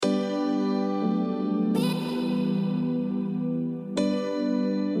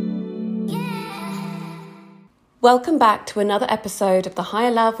Welcome back to another episode of the Higher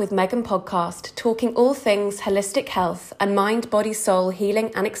Love with Megan podcast, talking all things holistic health and mind, body, soul,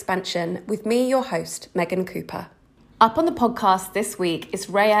 healing and expansion with me, your host, Megan Cooper. Up on the podcast this week is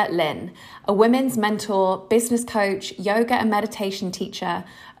Rhaya Lynn, a women's mentor, business coach, yoga and meditation teacher,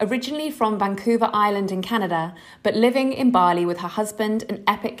 originally from Vancouver Island in Canada, but living in Bali with her husband and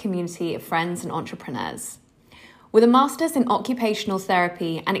epic community of friends and entrepreneurs. With a master's in occupational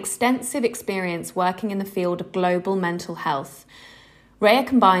therapy and extensive experience working in the field of global mental health, Rhaya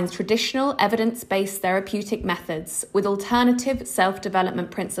combines traditional evidence-based therapeutic methods with alternative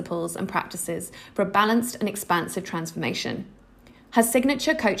self-development principles and practices for a balanced and expansive transformation. Her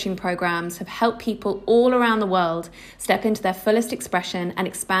signature coaching programs have helped people all around the world step into their fullest expression and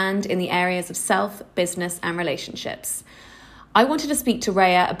expand in the areas of self, business, and relationships. I wanted to speak to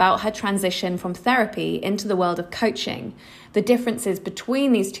Rhaya about her transition from therapy into the world of coaching, the differences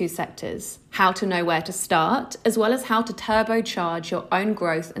between these two sectors, how to know where to start, as well as how to turbocharge your own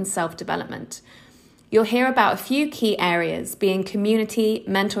growth and self-development. You'll hear about a few key areas, being community,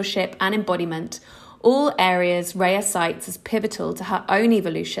 mentorship, and embodiment, all areas Rhaya cites as pivotal to her own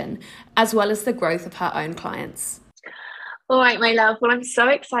evolution, as well as the growth of her own clients. All right, my love. Well, I'm so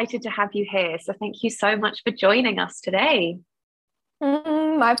excited to have you here. So thank you so much for joining us today.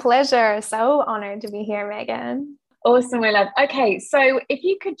 My pleasure. So honored to be here, Megan. Awesome, my love. Okay, so if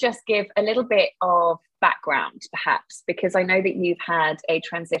you could just give a little bit of background, perhaps, because I know that you've had a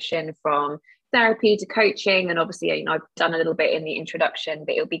transition from therapy to coaching, and obviously, I've done a little bit in the introduction,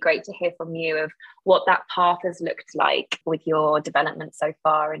 but it would be great to hear from you of what that path has looked like with your development so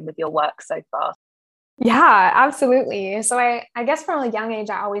far and with your work so far. Yeah, absolutely. So I guess from a young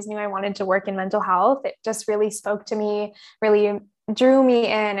age, I always knew I wanted to work in mental health. It just really spoke to me, really drew me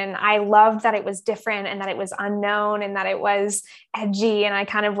in, and I loved that it was different and that it was unknown and that it was edgy. And I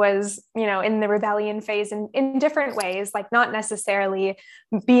kind of was, in the rebellion phase in different ways, like not necessarily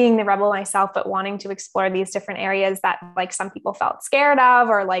being the rebel myself, but wanting to explore these different areas that like some people felt scared of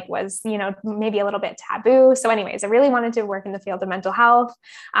or like was, maybe a little bit taboo. So anyways, I really wanted to work in the field of mental health.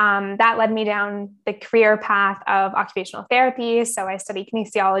 That led me down the career path of occupational therapy. So I studied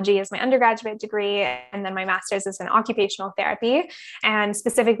kinesiology as my undergraduate degree, and then my master's is in occupational therapy, and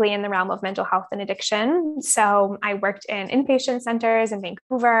specifically in the realm of mental health and addiction. So I worked in inpatient centers in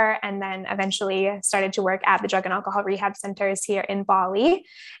Vancouver, and then eventually started to work at the drug and alcohol rehab centers here in Bali.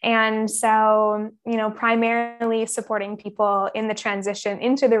 And so, primarily supporting people in the transition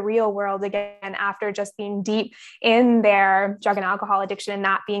into the real world again, after just being deep in their drug and alcohol addiction and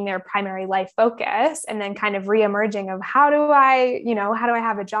that being their primary life focus, and then kind of reemerging of how do I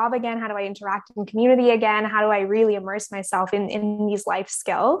have a job again? How do I interact in community again? How do I really immerse myself in these life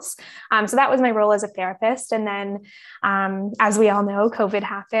skills? So that was my role as a therapist. And then, as we all know, COVID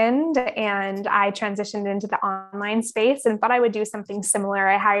happened and I transitioned into the online space and thought I would do something similar.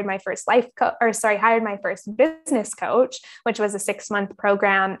 I hired my first hired my first business coach, which was a 6-month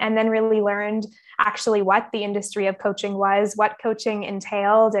program, and then really learned actually what the industry of coaching was, what coaching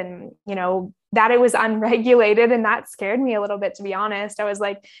entailed, and, that it was unregulated. And that scared me a little bit, to be honest. I was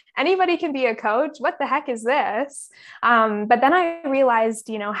like, anybody can be a coach. What the heck is this? But then I realized,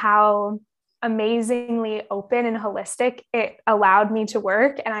 how amazingly open and holistic it allowed me to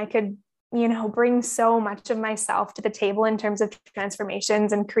work. And I could, bring so much of myself to the table in terms of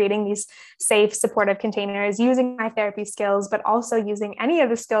transformations and creating these safe, supportive containers, using my therapy skills, but also using any of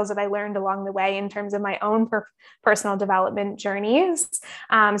the skills that I learned along the way in terms of my own personal development journeys.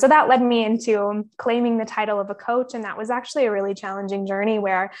 So that led me into claiming the title of a coach. And that was actually a really challenging journey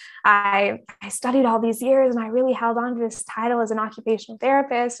where I studied all these years and I really held on to this title as an occupational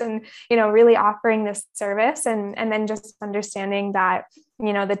therapist and, really offering this service. And then just understanding that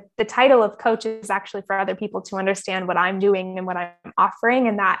the title of coach is actually for other people to understand what I'm doing and what I'm offering,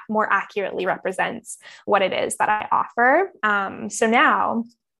 and that more accurately represents what it is that I offer. So now,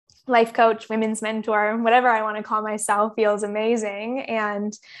 life coach, women's mentor, whatever I want to call myself, feels amazing.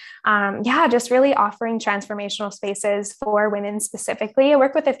 And just really offering transformational spaces for women specifically. I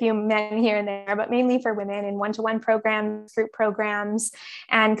work with a few men here and there, but mainly for women in one-to-one programs, group programs,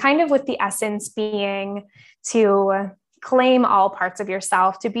 and kind of with the essence being to claim all parts of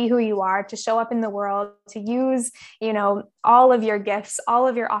yourself, to be who you are, to show up in the world, to use, all of your gifts, all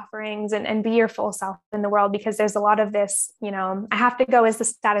of your offerings, and be your full self in the world. Because there's a lot of this, I have to go as the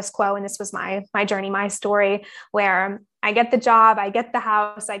status quo. And this was my journey, my story, where I get the job, I get the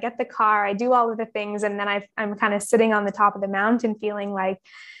house, I get the car, I do all of the things. And then I'm kind of sitting on the top of the mountain feeling like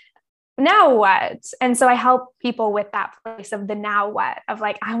now what? And so I help people with that place of the now what, of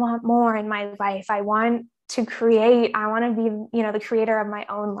like, I want more in my life. I want to create, I want to be, the creator of my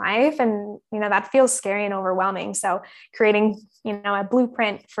own life. And, that feels scary and overwhelming. So creating, a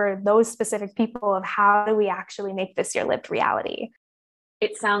blueprint for those specific people of how do we actually make this your lived reality?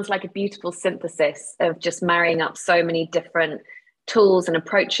 It sounds like a beautiful synthesis of just marrying up so many different tools and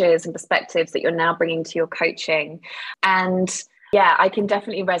approaches and perspectives that you're now bringing to your coaching. And yeah, I can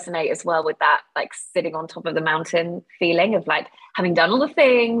definitely resonate as well with that, like sitting on top of the mountain feeling of like having done all the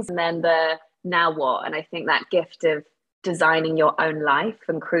things and then the now what. And I think that gift of designing your own life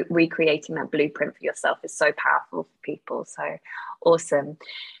and recreating that blueprint for yourself is so powerful for people. So awesome.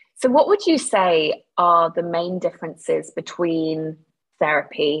 So what would you say are the main differences between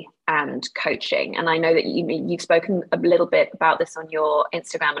therapy and coaching? And I know that you've spoken a little bit about this on your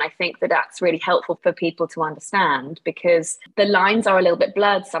Instagram, and I think that that's really helpful for people to understand because the lines are a little bit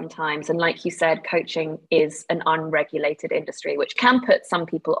blurred sometimes. And like you said, coaching is an unregulated industry, which can put some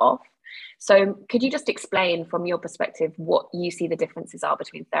people off. So could you just explain from your perspective what you see the differences are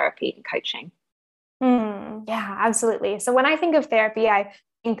between therapy and coaching? Yeah, absolutely. So when I think of therapy, I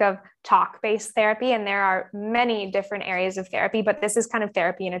think of talk-based therapy, and there are many different areas of therapy, but this is kind of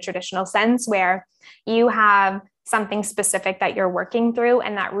therapy in a traditional sense where you have something specific that you're working through,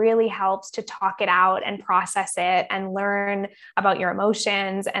 and that really helps to talk it out and process it and learn about your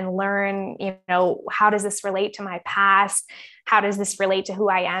emotions and learn, how does this relate to my past? How does this relate to who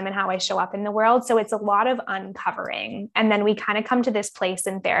I am and how I show up in the world? So it's a lot of uncovering. And then we kind of come to this place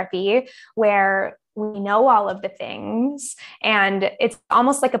in therapy where we know all of the things, and it's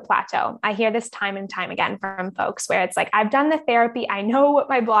almost like a plateau. I hear this time and time again from folks where it's like, I've done the therapy. I know what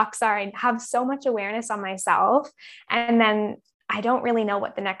my blocks are. I have so much awareness on myself. And then I don't really know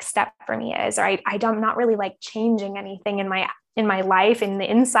what the next step for me is, or I'm not really like changing anything in my life, in the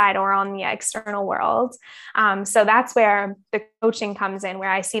inside or on the external world. So that's where the coaching comes in,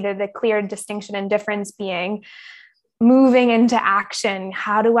 where I see the clear distinction and difference being moving into action.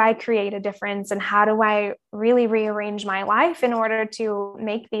 How do I create a difference? And how do I really rearrange my life in order to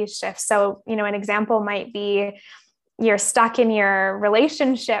make these shifts? So, an example might be you're stuck in your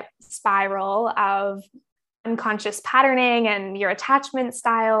relationship spiral of unconscious patterning and your attachment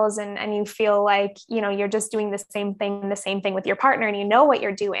styles. And you feel like, you're just doing the same thing with your partner, and you know what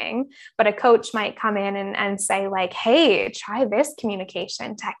you're doing, but a coach might come in and say like, hey, try this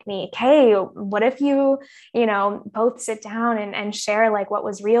communication technique. Hey, what if you both sit down and share like what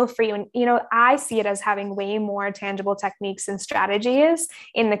was real for you? And, I see it as having way more tangible techniques and strategies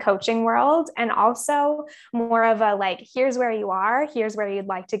in the coaching world. And also more of a, like, here's where you are, here's where you'd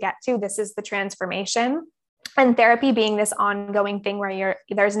like to get to. This is the transformation. And therapy being this ongoing thing where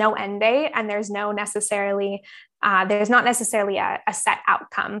there's no end date, and there's not necessarily a set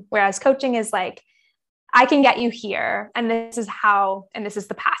outcome. Whereas coaching is like, I can get you here, and this is how, and this is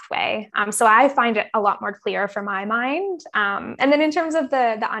the pathway. So I find it a lot more clear for my mind. And then in terms of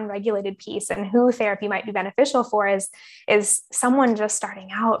the unregulated piece and who therapy might be beneficial for is someone just starting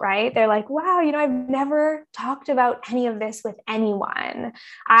out, right? They're like, wow, I've never talked about any of this with anyone.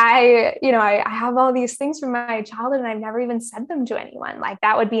 I have all these things from my childhood, and I've never even said them to anyone. Like,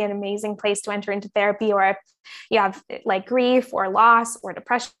 that would be an amazing place to enter into therapy. Or if you have like grief or loss or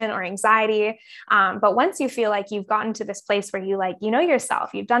depression or anxiety. But once you feel like you've gotten to this place where you know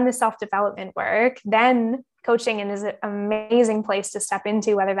yourself, you've done the self-development work, then coaching is an amazing place to step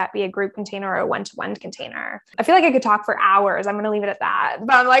into, whether that be a group container or a one-to-one container. I feel like I could talk for hours. I'm going to leave it at that.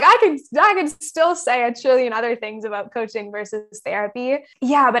 But I'm like, I could still say a trillion other things about coaching versus therapy.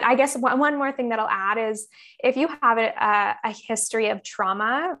 Yeah, but I guess one more thing that I'll add is if you have a history of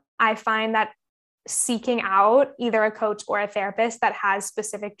trauma, I find that seeking out either a coach or a therapist that has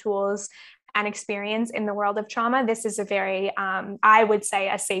specific tools and experience in the world of trauma, this is a very, I would say,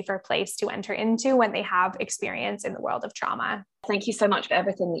 a safer place to enter into when they have experience in the world of trauma. Thank you so much for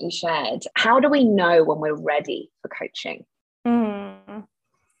everything that you shared. How do we know when we're ready for coaching?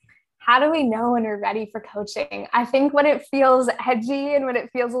 How do we know when we're ready for coaching? I think when it feels edgy and when it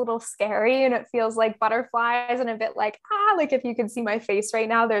feels a little scary and it feels like butterflies and a bit like if you can see my face right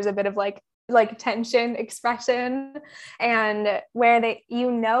now, there's a bit of like tension expression, and where that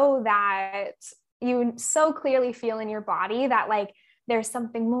you so clearly feel in your body that like there's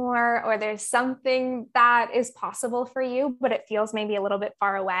something more, or there's something that is possible for you, but it feels maybe a little bit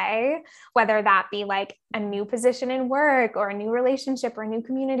far away, whether that be like a new position in work or a new relationship or a new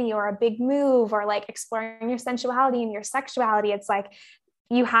community or a big move or like exploring your sensuality and your sexuality. It's like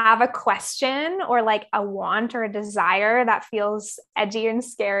you have a question or like a want or a desire that feels edgy and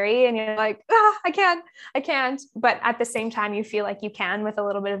scary, and you're like, I can't. But at the same time, you feel like you can with a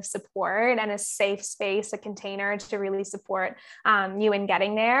little bit of support and a safe space, a container to really support you in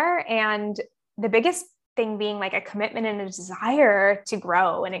getting there. And the biggest thing being like a commitment and a desire to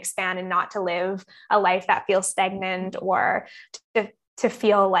grow and expand and not to live a life that feels stagnant or to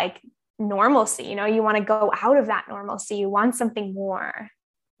feel like normalcy. You know, you want to go out of that normalcy. You want something more.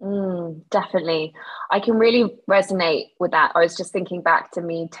 Definitely. I can really resonate with that. I was just thinking back to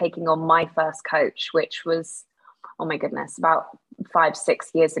me taking on my first coach, which was, oh my goodness, about 5-6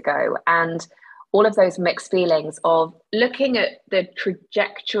 years ago. And all of those mixed feelings of looking at the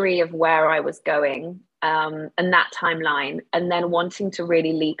trajectory of where I was going, and that timeline, and then wanting to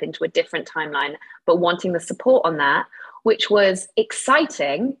really leap into a different timeline, but wanting the support on that, which was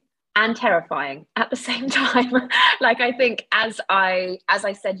exciting and terrifying at the same time. Like, I think as I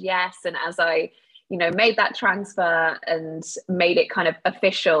said yes, and as I, made that transfer and made it kind of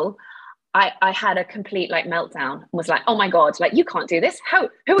official, I had a complete like meltdown and was like, oh my God, like, you can't do this.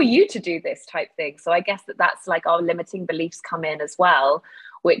 Who are you to do this type thing? So I guess that's like our limiting beliefs come in as well,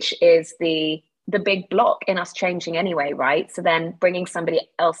 which is the big block in us changing anyway, right? So then bringing somebody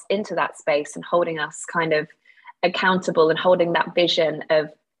else into that space and holding us kind of accountable and holding that vision of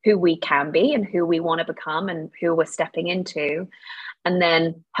who we can be and who we want to become and who we're stepping into, and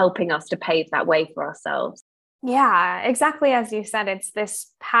then helping us to pave that way for ourselves. Yeah, exactly. As you said, it's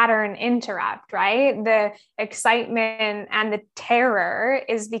this pattern interrupt, right? The excitement and the terror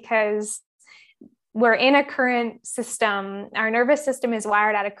is because we're in a current system. Our nervous system is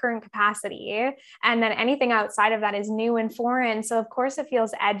wired at a current capacity. And then anything outside of that is new and foreign. So of course it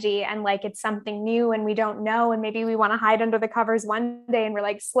feels edgy and like it's something new and we don't know. And maybe we want to hide under the covers one day and we're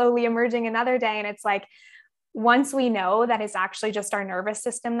like slowly emerging another day. And it's like, once we know that it's actually just our nervous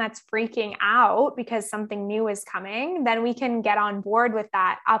system that's freaking out because something new is coming, then we can get on board with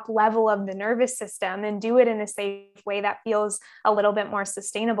that up level of the nervous system and do it in a safe way that feels a little bit more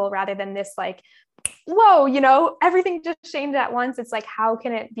sustainable rather than this like, whoa, everything just changed at once. It's like, how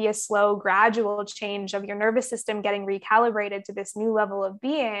can it be a slow, gradual change of your nervous system getting recalibrated to this new level of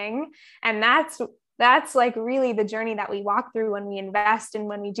being? And that's like really the journey that we walk through when we invest and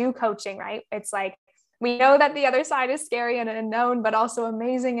when we do coaching, right? It's like, we know that the other side is scary and unknown, but also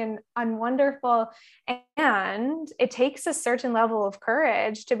amazing and wonderful. And it takes a certain level of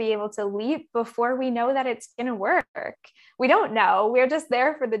courage to be able to leap before we know that it's going to work. We don't know. We're just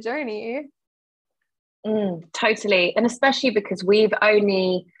there for the journey. Totally. And especially because we've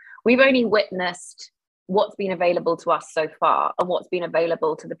only witnessed what's been available to us so far and what's been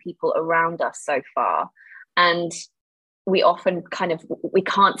available to the people around us so far. And we often we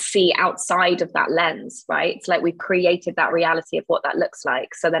can't see outside of that lens, right? It's like we've created that reality of what that looks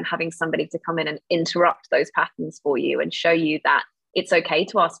like. So then having somebody to come in and interrupt those patterns for you and show you that it's okay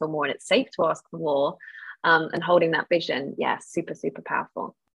to ask for more and it's safe to ask for more, and holding that vision. Yeah, super, super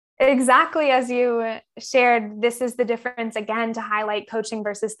powerful. Exactly. As you shared, this is the difference again to highlight coaching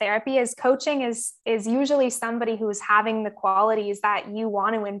versus therapy. Is coaching is usually somebody who's having the qualities that you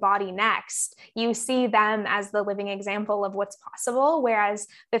want to embody next. You see them as the living example of what's possible, whereas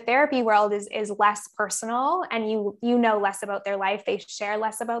the therapy world is less personal and you know less about their life. They share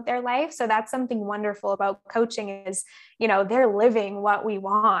less about their life. So that's something wonderful about coaching is, they're living what we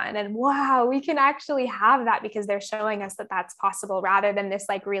want. And wow, we can actually have that because they're showing us that that's possible rather than this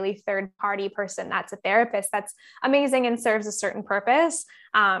like really third-party person that's a therapist. That's amazing and serves a certain purpose.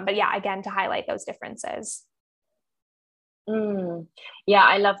 But yeah, again, to highlight those differences. Yeah,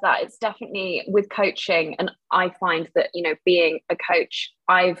 I love that. It's definitely with coaching. And I find that, being a coach,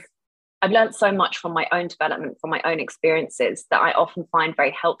 I've learned so much from my own development, from my own experiences that I often find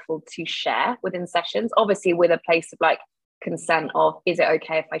very helpful to share within sessions, obviously with a place of like consent of, is it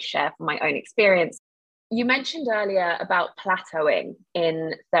okay if I share from my own experience? You mentioned earlier about plateauing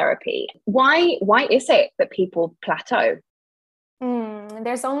in therapy. Why is it that people plateau?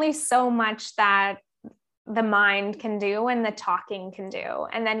 There's only so much that the mind can do and the talking can do.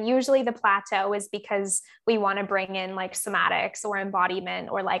 And then usually the plateau is because we want to bring in like somatics or embodiment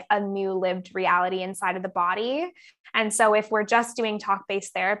or like a new lived reality inside of the body. And so if we're just doing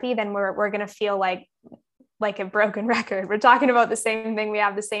talk-based therapy, then we're going to feel like a broken record. We're talking about the same thing. We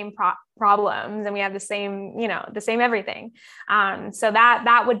have the same problems and we have the same, the same everything. So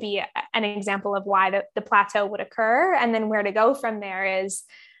that would be an example of why the plateau would occur. And then where to go from there is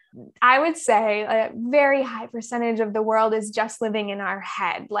I would say a very high percentage of the world is just living in our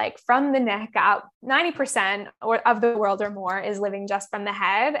head. Like from the neck up, 90% of the world or more is living just from the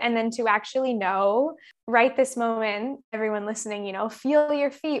head. And then to actually know right this moment, everyone listening, feel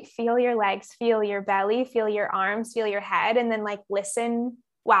your feet, feel your legs, feel your belly, feel your arms, feel your head, and then like listen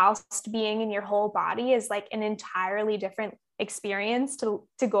whilst being in your whole body is like an entirely different experience to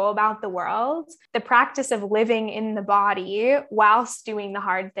go about the world. The practice of living in the body whilst doing the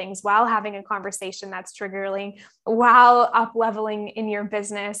hard things, while having a conversation that's triggering, while up leveling in your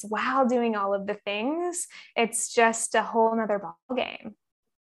business, while doing all of the things, it's just a whole nother ball game.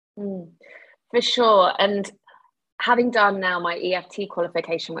 For sure. And having done now my EFT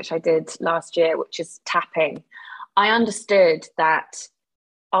qualification, which I did last year, which is tapping, I understood that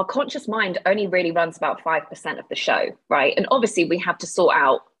our conscious mind only really runs about 5% of the show, right? And obviously we have to sort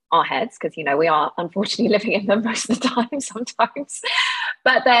out our heads because, we are unfortunately living in them most of the time sometimes.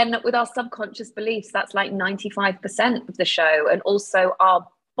 But then with our subconscious beliefs, that's like 95% of the show, and also our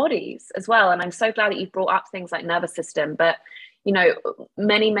bodies as well. And I'm so glad that you brought up things like nervous system. But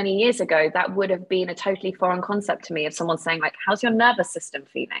many, many years ago, that would have been a totally foreign concept to me, of someone saying like, how's your nervous system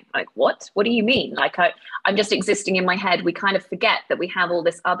feeling? Like, what do you mean? Like, I'm just existing in my head. We kind of forget that we have all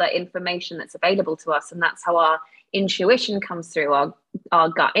this other information that's available to us. And that's how our intuition comes through, our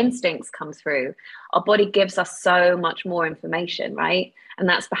gut instincts come through. Our body gives us so much more information, right? And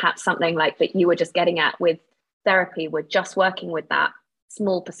that's perhaps something like that you were just getting at with therapy. We're just working with that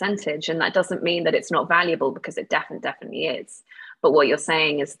small percentage, and that doesn't mean that it's not valuable, because it definitely is. But what you're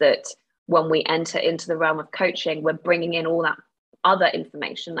saying is that when we enter into the realm of coaching, we're bringing in all that other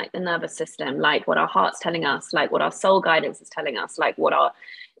information, like the nervous system, like what our heart's telling us, like what our soul guidance is telling us, like what our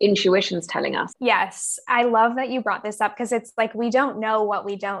intuition's telling us. Yes, I love that you brought this up, because it's like we don't know what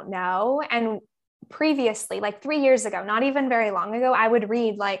we don't know. And previously, like 3 years ago, not even very long ago, I would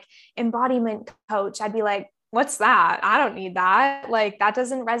read like embodiment coach. I'd be like, what's that? I don't need that. Like, that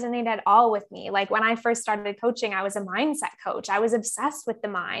doesn't resonate at all with me. Like when I first started coaching, I was a mindset coach. I was obsessed with the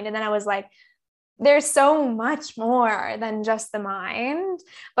mind. And then I was like, there's so much more than just the mind.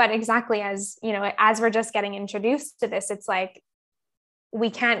 But exactly as we're just getting introduced to this, it's like, we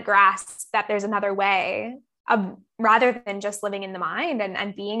can't grasp that there's another way of, rather than just living in the mind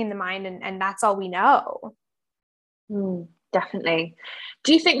and being in the mind. And that's all we know. Definitely.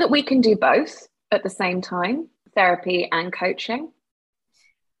 Do you think that we can do both at the same time, therapy and coaching?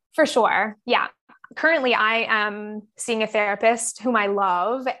 For sure. Yeah. Currently, I am seeing a therapist whom I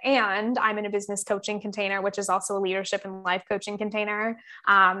love, and I'm in a business coaching container, which is also a leadership and life coaching container.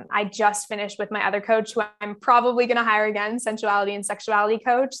 I just finished with my other coach, who I'm probably going to hire again, sensuality and sexuality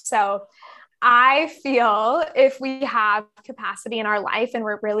coach. So I feel if we have capacity in our life and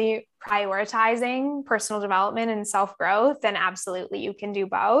we're really prioritizing personal development and self-growth, then absolutely you can do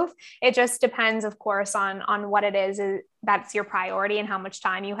both. It just depends, of course, on what it is that's your priority and how much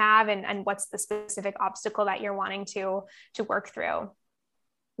time you have, and what's the specific obstacle that you're wanting to work through.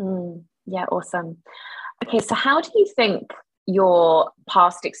 Yeah, awesome. Okay, so how do you think your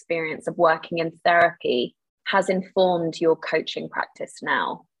past experience of working in therapy has informed your coaching practice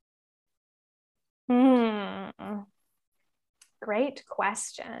now? Great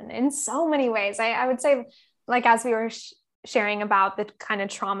question. In so many ways, I would say, like, as we were sharing about the kind of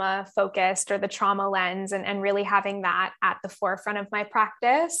trauma focused or the trauma lens, and really having that at the forefront of my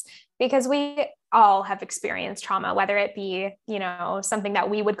practice, because we all have experienced trauma, whether it be, something that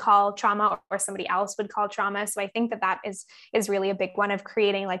we would call trauma or somebody else would call trauma. So I think that is really a big one, of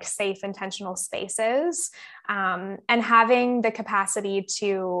creating like safe, intentional spaces, and having the capacity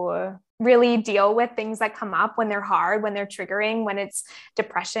to really deal with things that come up when they're hard, when they're triggering, when it's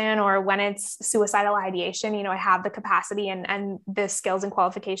depression or when it's suicidal ideation. I have the capacity and the skills and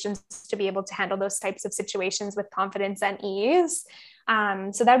qualifications to be able to handle those types of situations with confidence and ease.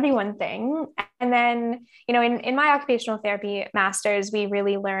 So that would be one thing. And then, in my occupational therapy master's, we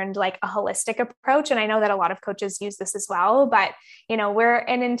really learned like a holistic approach. And I know that a lot of coaches use this as well, but, we're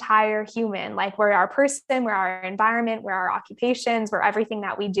an entire human, like we're our person, we're our environment, we're our occupations, we're everything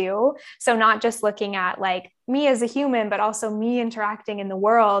that we do. So not just looking at like me as a human, but also me interacting in the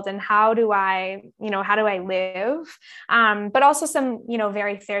world, and how do I live? But also some,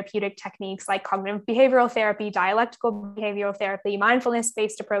 very therapeutic techniques like cognitive behavioral therapy, dialectical behavioral therapy,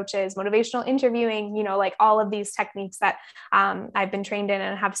 mindfulness-based approaches, motivational interviewing, like all of these techniques that I've been trained in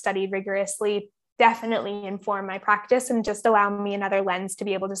and have studied rigorously, definitely inform my practice and just allow me another lens to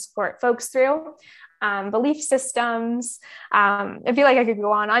be able to support folks through. Belief systems. I feel like I could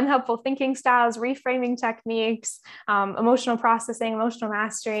go on. Unhelpful thinking styles, reframing techniques, emotional processing, emotional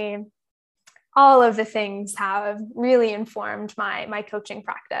mastery. all of the things have really informed my coaching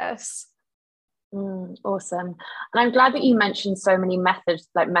practice. Awesome. And I'm glad that you mentioned so many methods,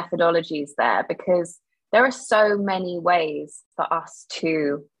 like methodologies there, because there are so many ways for us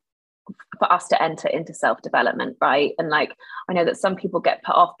to enter into self-development, right? And like, I know that some people get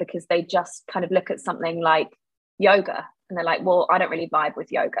put off because they just kind of look at something like yoga and they're like, well, I don't really vibe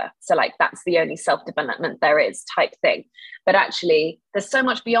with yoga, so like that's the only self-development there is, type thing. But actually there's so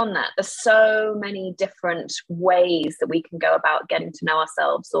much beyond that. There's so many different ways that we can go about getting to know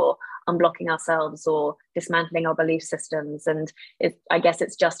ourselves, or unblocking ourselves, or dismantling our belief systems. And I guess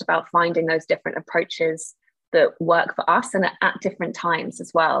it's just about finding those different approaches that work for us, and at different times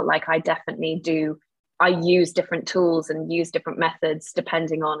as well. Like I use different tools and use different methods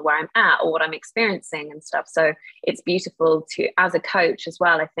depending on where I'm at or what I'm experiencing and stuff. So it's beautiful to, as a coach as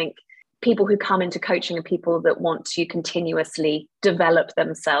well, I think people who come into coaching are people that want to continuously develop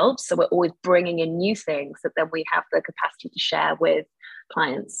themselves. So we're always bringing in new things that then we have the capacity to share with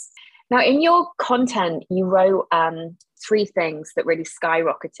clients. Now, in your content, you wrote 3 things that really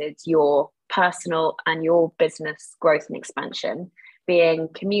skyrocketed your personal and your business growth and expansion, being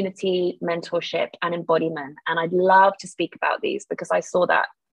community, mentorship, and embodiment. And I'd love to speak about these because I saw that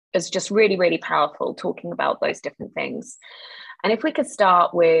as just really, really powerful, talking about those different things. And if we could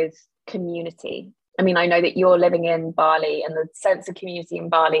start with community. I mean, I know that you're living in Bali, and the sense of community in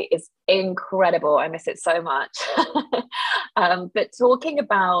Bali is incredible. I miss it so much. But talking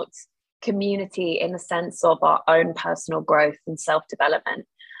about community in the sense of our own personal growth and self-development,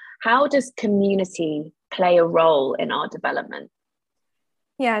 how does community play a role in our development?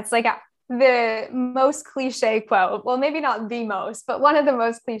 Yeah, it's like the most cliche quote. Well, maybe not the most, but one of the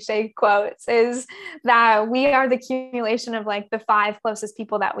most cliche quotes is that we are the accumulation of like the 5 closest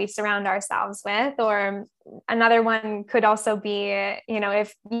people that we surround ourselves with. Or another one could also be,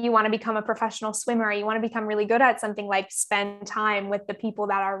 if you want to become a professional swimmer, you want to become really good at something, like spend time with the people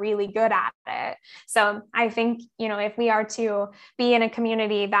that are really good at it. So I think, if we are to be in a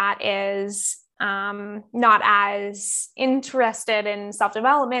community that is not as interested in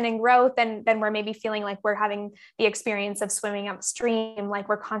self-development and growth, and then we're maybe feeling like we're having the experience of swimming upstream, like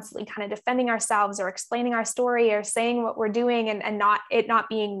we're constantly kind of defending ourselves or explaining our story or saying what we're doing, and not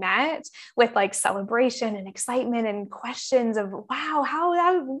being met with like celebration and excitement and questions of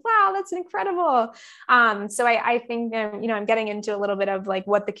wow, that's incredible. So I think I'm getting into a little bit of like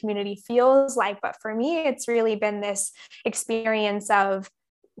what the community feels like, but for me it's really been this experience of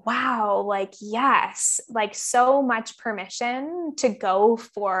wow, like, yes, like so much permission to go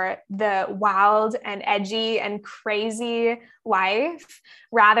for the wild and edgy and crazy life,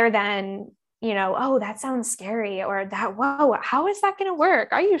 rather than, oh, that sounds scary, or that, whoa, how is that going to work?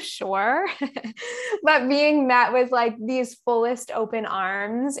 Are you sure? But being met with like these fullest open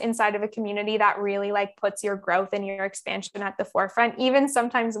arms inside of a community that really like puts your growth and your expansion at the forefront, even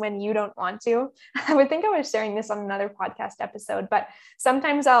sometimes when you don't want to. I would think I was sharing this on another podcast episode, but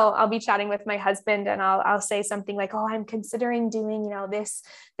sometimes I'll be chatting with my husband and I'll say something like, oh, I'm considering doing,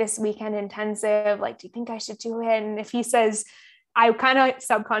 this weekend intensive. Like, do you think I should do it? And if he says, I kind of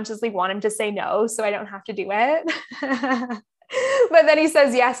subconsciously want him to say no, so I don't have to do it. But then he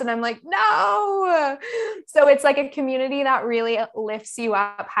says yes, and I'm like, no. So it's like a community that really lifts you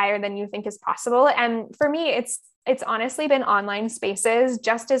up higher than you think is possible. And for me, it's honestly been online spaces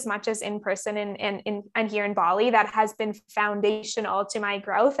just as much as in person and here in Bali that has been foundational to my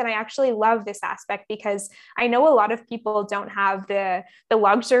growth. And I actually love this aspect because I know a lot of people don't have the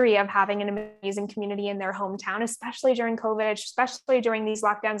luxury of having an amazing community in their hometown, especially during COVID, especially during these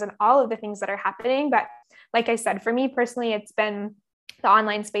lockdowns and all of the things that are happening. But like I said, for me personally, the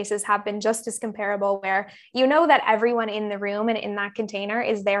online spaces have been just as comparable, where that everyone in the room and in that container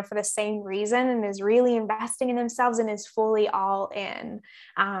is there for the same reason and is really investing in themselves and is fully all in.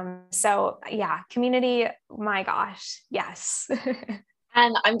 So yeah, community, my gosh, yes.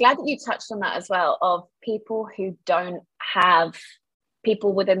 And I'm glad that you touched on that as well, of people who don't have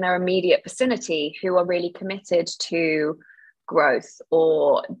people within their immediate vicinity who are really committed to growth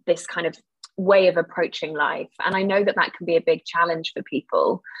or this kind of way of approaching life. And I know that can be a big challenge for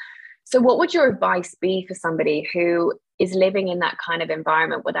people. So what would your advice be for somebody who is living in that kind of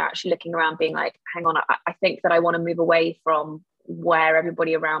environment where they're actually looking around being like, hang on, I think that I want to move away from where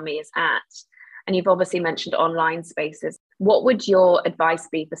everybody around me is at? And you've obviously mentioned online spaces. What would your advice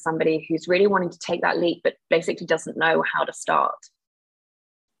be for somebody who's really wanting to take that leap, but basically doesn't know how to start?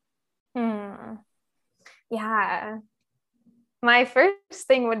 Yeah. My first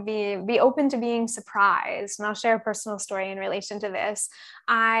thing would be open to being surprised. And I'll share a personal story in relation to this.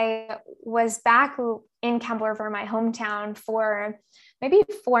 I was back in Camp River, my hometown, for maybe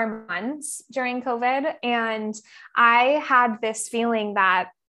 4 months during COVID. And I had this feeling that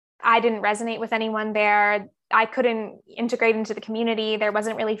I didn't resonate with anyone there. I couldn't integrate into the community. There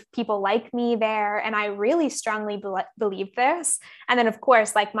wasn't really people like me there. And I really strongly believed this. And then, of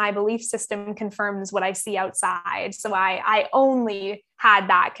course, like, my belief system confirms what I see outside. So I only had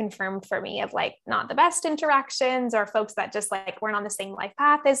that confirmed for me of like not the best interactions or folks that just like weren't on the same life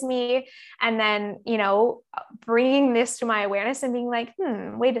path as me. And then, bringing this to my awareness and being like,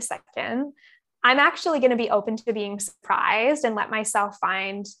 wait a second, I'm actually going to be open to being surprised and let myself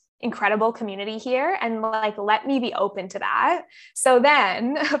find incredible community here, and like, let me be open to that. So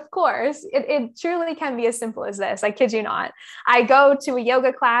then, of course, it truly can be as simple as this. I kid you not. I go to a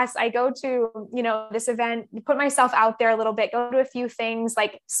yoga class, I go to, this event, put myself out there a little bit, go to a few things,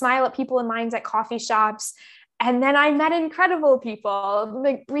 like smile at people in lines at coffee shops. And then I met incredible people,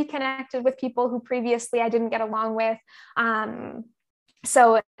 like reconnected with people who previously I didn't get along with.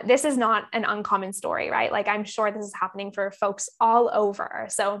 So this is not an uncommon story, right? Like, I'm sure this is happening for folks all over.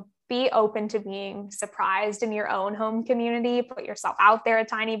 So be open to being surprised in your own home community, put yourself out there a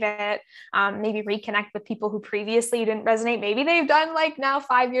tiny bit, maybe reconnect with people who previously didn't resonate. Maybe they've done like now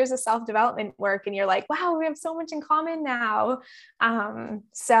 5 years of self-development work and you're like, wow, we have so much in common now.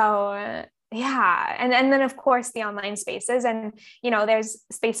 Yeah. And then of course the online spaces, and, there's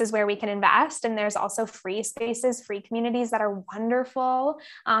spaces where we can invest, and there's also free spaces, free communities that are wonderful.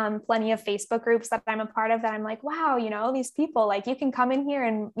 Plenty of Facebook groups that I'm a part of that I'm like, wow, these people, like, you can come in here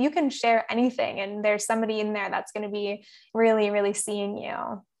and you can share anything. And there's somebody in there that's going to be really, really seeing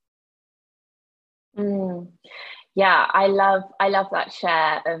you. Yeah, I love that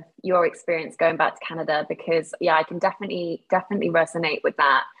share of your experience going back to Canada, because I can definitely resonate with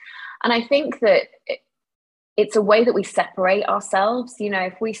that. And I think that it's a way that we separate ourselves.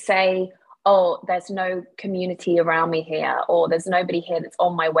 If we say, oh, there's no community around me here, or there's nobody here that's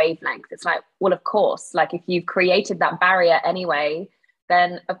on my wavelength, it's like, well, of course, like, if you've created that barrier anyway,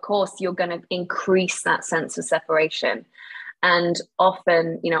 then of course you're going to increase that sense of separation. And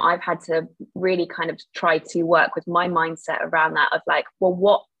often, I've had to really kind of try to work with my mindset around that of like,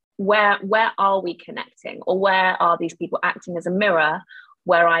 well, where are we connecting, or where are these people acting as a mirror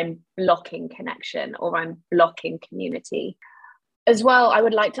where I'm blocking connection or I'm blocking community? As well, I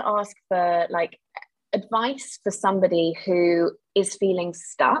would like to ask for like advice for somebody who is feeling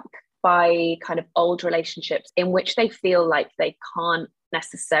stuck by kind of old relationships in which they feel like they can't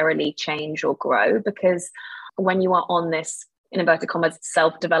necessarily change or grow. Because when you are on this, in inverted commas,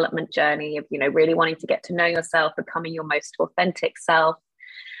 self-development journey of, really wanting to get to know yourself, becoming your most authentic self,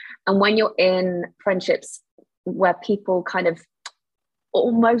 and when you're in friendships where people kind of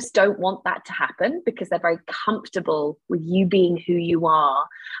almost don't want that to happen because they're very comfortable with you being who you are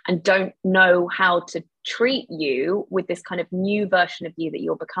and don't know how to treat you with this kind of new version of you that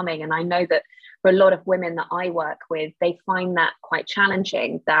you're becoming. And I know that for a lot of women that I work with, they find that quite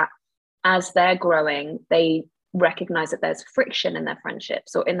challenging, that as they're growing, they recognize that there's friction in their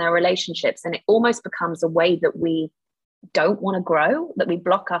friendships or in their relationships, and it almost becomes a way that we don't want to grow, that we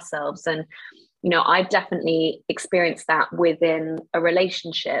block ourselves. And I've definitely experienced that within a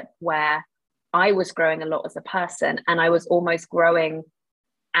relationship where I was growing a lot as a person, and I was almost growing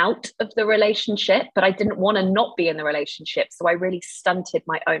out of the relationship, but I didn't want to not be in the relationship. So I really stunted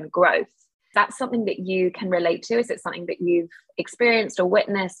my own growth. That's something that you can relate to? Is it something that you've experienced or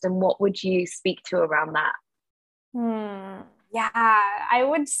witnessed? And what would you speak to around that? Yeah, I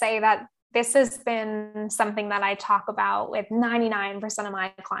would say that this has been something that I talk about with 99% of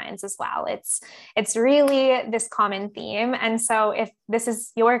my clients as well. It's really this common theme. And so if this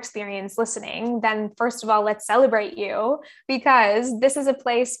is your experience listening, then first of all, let's celebrate you, because this is a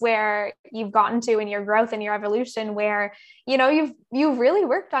place where you've gotten to in your growth and your evolution where, you've really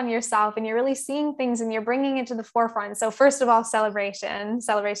worked on yourself and you're really seeing things and you're bringing it to the forefront. So first of all, celebration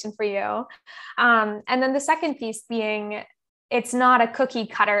for you. And then the second piece being, it's not a cookie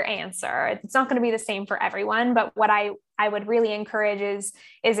cutter answer. It's not going to be the same for everyone, but what I would really encourage is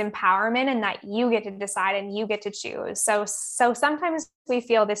empowerment, and that you get to decide and you get to choose. So sometimes we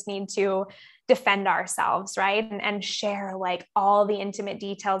feel this need to defend ourselves, right? And share like all the intimate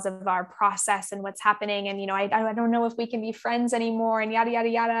details of our process and what's happening. And, I don't know if we can be friends anymore, and yada, yada,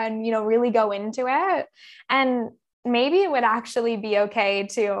 yada, and, really go into it. And maybe it would actually be okay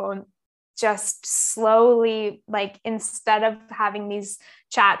to just slowly, like, instead of having these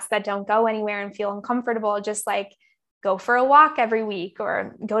chats that don't go anywhere and feel uncomfortable, just like go for a walk every week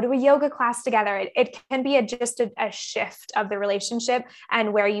or go to a yoga class together. It can be just a shift of the relationship,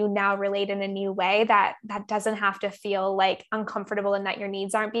 and where you now relate in a new way that doesn't have to feel like uncomfortable and that your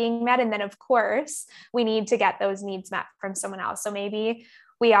needs aren't being met. And then of course we need to get those needs met from someone else. So maybe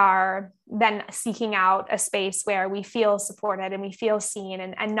we are then seeking out a space where we feel supported and we feel seen,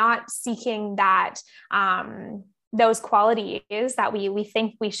 and not seeking that, those qualities that we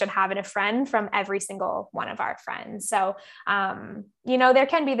think we should have in a friend from every single one of our friends. So, there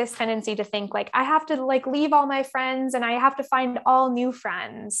can be this tendency to think like, I have to like leave all my friends and I have to find all new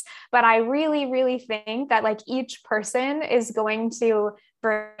friends. But I really, really think that like each person is going to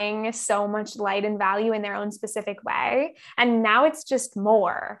bring so much light and value in their own specific way. And now it's just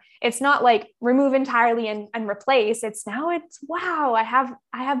more. It's not like remove entirely and replace. It's wow, I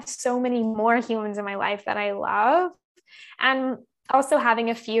have so many more humans in my life that I love. And also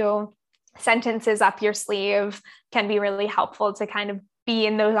having a few sentences up your sleeve can be really helpful to kind of be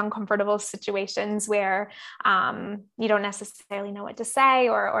in those uncomfortable situations where you don't necessarily know what to say,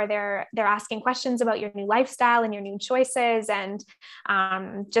 or they're asking questions about your new lifestyle and your new choices, and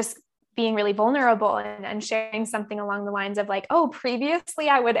just being really vulnerable and sharing something along the lines of like, oh, previously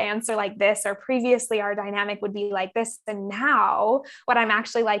I would answer like this, or previously our dynamic would be like this. And now what I'm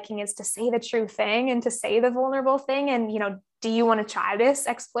actually liking is to say the true thing and to say the vulnerable thing. And, do you want to try this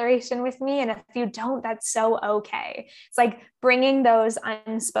exploration with me? And if you don't, that's so okay. It's like bringing those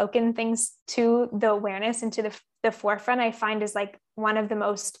unspoken things to the awareness and to the forefront, I find is like one of the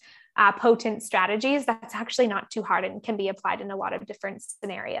most potent strategies that's actually not too hard and can be applied in a lot of different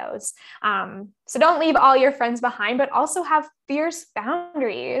scenarios. So don't leave all your friends behind, but also have fierce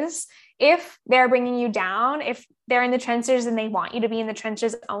boundaries. If they're bringing you down, if they're in the trenches and they want you to be in the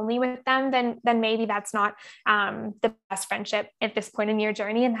trenches only with them, then maybe that's not the best friendship at this point in your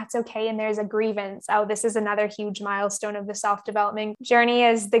journey, and that's okay. And there's a grievance. Oh, this is another huge milestone of the self-development journey,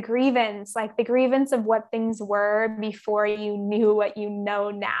 is the grievance, like the grievance of what things were before you knew what you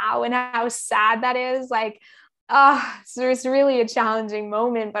know now, and how sad that is. Like, so it's really a challenging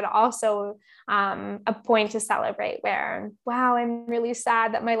moment, but also a point to celebrate where, wow, I'm really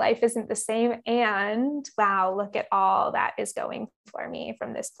sad that my life isn't the same. And wow, look at all that is going for me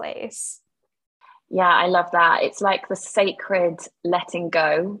from this place. Yeah, I love that. It's like the sacred letting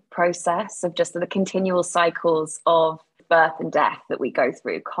go process of just the continual cycles of birth and death that we go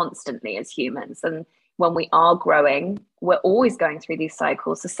through constantly as humans. And when we are growing, we're always going through these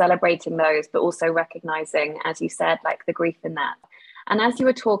cycles. So celebrating those, but also recognizing, as you said, like the grief in that. And as you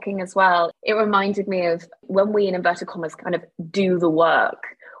were talking as well, it reminded me of when we, in inverted commas, kind of do the work,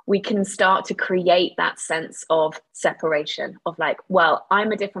 we can start to create that sense of separation of like, well,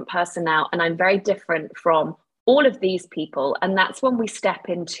 I'm a different person now, and I'm very different from all of these people. And that's when we step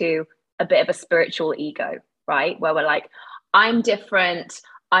into a bit of a spiritual ego, right? Where we're like, I'm different.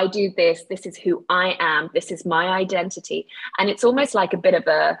 I do this. This is who I am. This is my identity. And it's almost like a bit of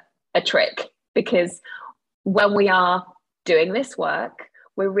a trick, because when we are doing this work,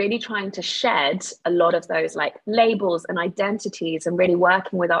 we're really trying to shed a lot of those like labels and identities, and really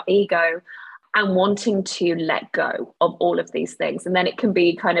working with our ego and wanting to let go of all of these things. And then it can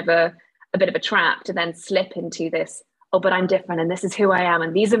be kind of a bit of a trap to then slip into this, oh, but I'm different and this is who I am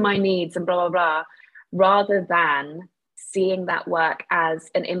and these are my needs and blah, blah, blah, rather than seeing that work as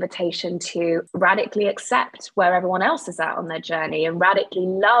an invitation to radically accept where everyone else is at on their journey, and radically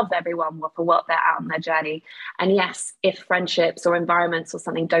love everyone for what they're at on their journey. And yes, if friendships or environments or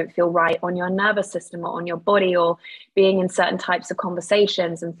something don't feel right on your nervous system or on your body, or being in certain types of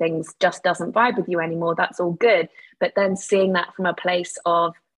conversations and things just doesn't vibe with you anymore, that's all good. But then seeing that from a place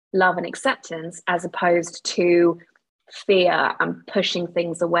of love and acceptance, as opposed to fear and pushing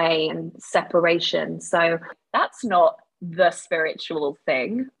things away and separation. So that's not the spiritual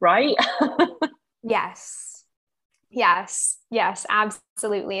thing, right? Yes,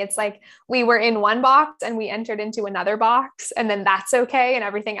 absolutely. It's like we were in one box and we entered into another box, and then that's okay, and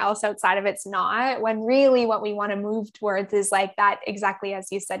everything else outside of it's not, when really what we want to move towards is like that, exactly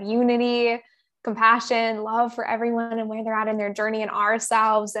as you said, unity, compassion, love for everyone and where they're at in their journey, and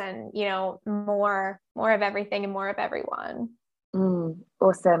ourselves, and more of everything and more of everyone.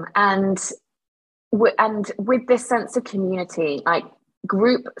 Awesome. And with this sense of community, like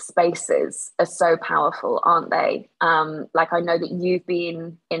group spaces are so powerful, aren't they? Like I know that you've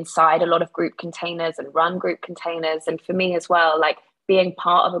been inside a lot of group containers and run group containers. And for me as well, like being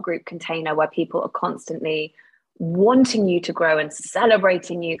part of a group container where people are constantly wanting you to grow and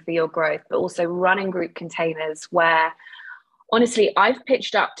celebrating you for your growth, but also running group containers where honestly, I've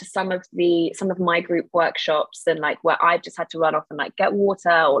pitched up to some of my group workshops, and like where I've just had to run off and like get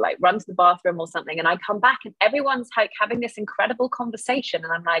water or like run to the bathroom or something, and I come back and everyone's like having this incredible conversation,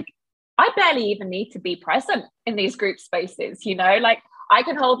 and I'm like, I barely even need to be present in these group spaces, you know, like I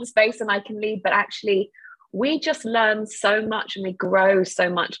can hold the space and I can lead, but actually we just learn so much and we grow so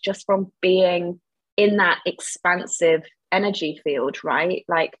much just from being in that expansive energy field, right?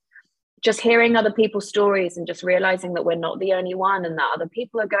 Like just hearing other people's stories and just realizing that we're not the only one, and that other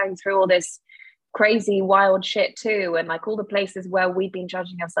people are going through all this crazy wild shit too, and like all the places where we've been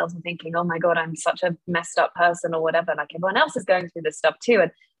judging ourselves and thinking, oh my god, I'm such a messed up person or whatever, like everyone else is going through this stuff too,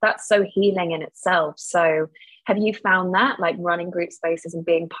 and that's so healing in itself. So have you found that, like running group spaces and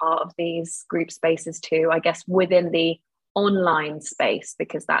being part of these group spaces too, I guess within the online space,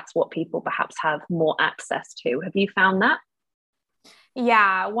 because that's what people perhaps have more access to, have you found that?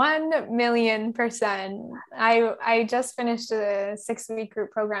 Yeah, 1,000,000%. I just finished a 6-week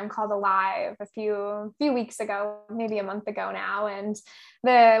group program called Alive a few weeks ago, maybe a month ago now. And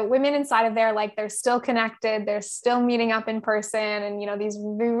the women inside of there, like they're still connected, they're still meeting up in person. And, you know, we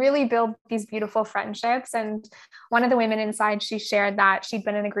really build these beautiful friendships. And one of the women inside, she shared that she'd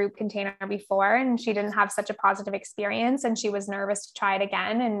been in a group container before and she didn't have such a positive experience. And she was nervous to try it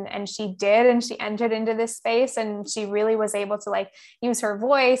again. And she did, and she entered into this space and she really was able to like use her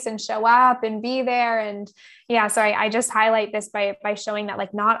voice and show up and be there. And yeah, so I just highlight this by showing that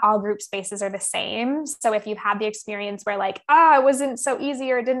like not all group spaces are the same. So if you've had the experience where like, it wasn't so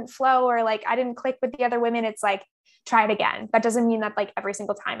easy or it didn't flow or like I didn't click with the other women, it's like, try it again. That doesn't mean that like every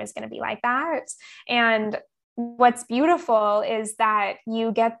single time is going to be like that. And what's beautiful is that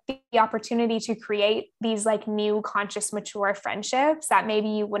you get the opportunity to create these like new conscious, mature friendships that maybe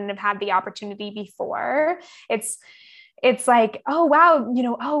you wouldn't have had the opportunity before. It's like, oh, wow, you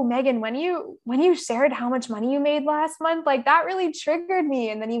know, oh, Megan, when you shared how much money you made last month, like that really triggered me.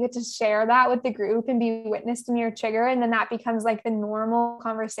 And then you get to share that with the group and be witnessed in your trigger. And then that becomes like the normal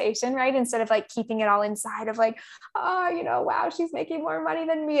conversation, right? Instead of like keeping it all inside of like, oh, you know, wow, she's making more money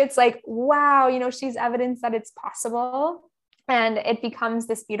than me. It's like, wow, you know, she's evidence that it's possible. And it becomes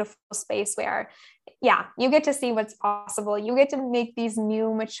this beautiful space where, yeah, you get to see what's possible. You get to make these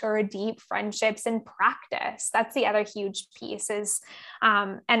new, mature, deep friendships and practice. That's the other huge piece is,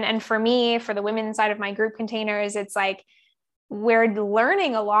 and for me, for the women's side of my group containers, it's like, we're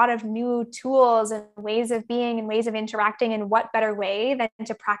learning a lot of new tools and ways of being and ways of interacting. And what better way than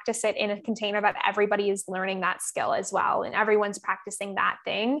to practice it in a container that everybody is learning that skill as well. And everyone's practicing that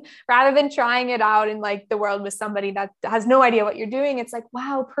thing rather than trying it out in like the world with somebody that has no idea what you're doing. It's like,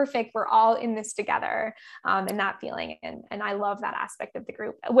 wow, perfect. We're all in this together. And that feeling. And I love that aspect of the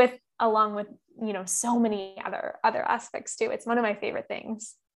group along with, you know, so many other aspects too. It's one of my favorite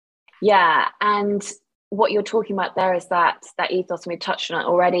things. Yeah. And what you're talking about there is that ethos, and we touched on it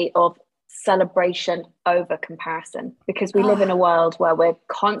already, of celebration over comparison, because we live in a world where we're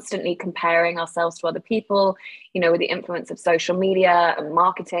constantly comparing ourselves to other people, you know, with the influence of social media and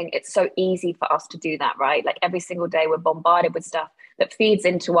marketing. It's so easy for us to do that, right? Like every single day we're bombarded with stuff that feeds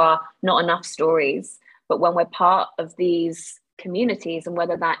into our not enough stories. But when we're part of these communities, and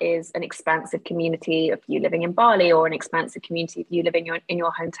whether that is an expansive community of you living in Bali, or an expansive community of you living in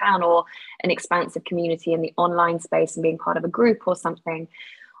your hometown, or an expansive community in the online space and being part of a group or something,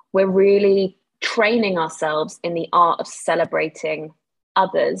 we're really training ourselves in the art of celebrating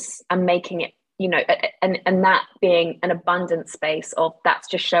others and making it, you know, and that being an abundant space of that's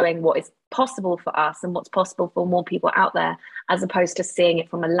just showing what is possible for us and what's possible for more people out there, as opposed to seeing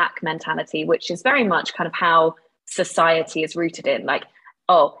it from a lack mentality, which is very much kind of how society is rooted in, like,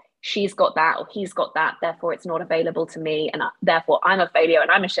 oh, she's got that or he's got that, therefore it's not available to me, and therefore I'm a failure and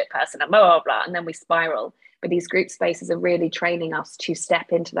I'm a shit person and blah, blah, blah, and then we spiral. But these group spaces are really training us to step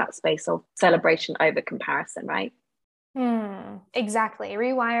into that space of celebration over comparison, right? Exactly.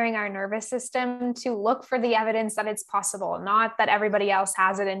 Rewiring our nervous system to look for the evidence that it's possible, not that everybody else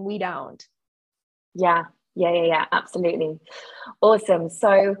has it and we don't. Yeah, absolutely. Awesome.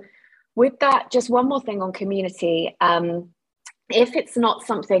 So with that, just one more thing on community. If it's not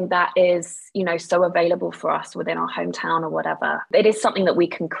something that is, you know, so available for us within our hometown or whatever, it is something that we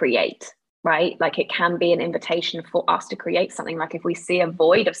can create, right? Like it can be an invitation for us to create something. Like if we see a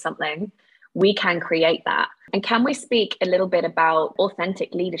void of something, we can create that. And can we speak a little bit about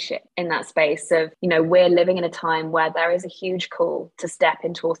authentic leadership in that space of, you know, we're living in a time where there is a huge call to step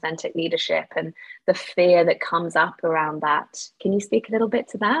into authentic leadership and the fear that comes up around that. Can you speak a little bit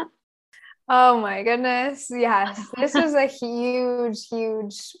to that? Oh my goodness. Yes. This is a huge,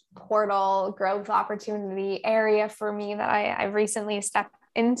 huge portal growth opportunity area for me that I've recently stepped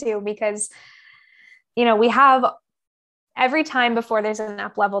into, because, you know, we have every time before there's an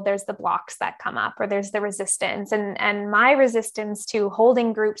up level, there's the blocks that come up, or there's the resistance. And my resistance to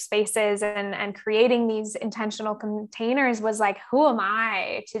holding group spaces and creating these intentional containers was like, who am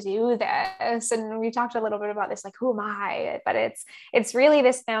I to do this? And we talked a little bit about this, like, who am I? But it's really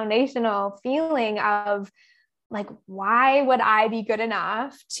this foundational feeling of like, why would I be good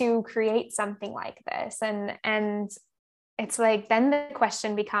enough to create something like this? And it's like, then the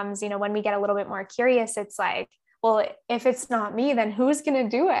question becomes, when we get a little bit more curious, it's like, well, if it's not me, then who's going to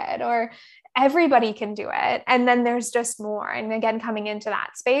do it? Or everybody can do it. And then there's just more. And again, coming into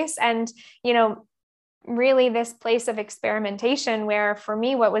that space and, really this place of experimentation where for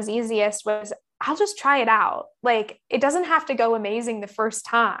me, what was easiest was I'll just try it out. Like, it doesn't have to go amazing the first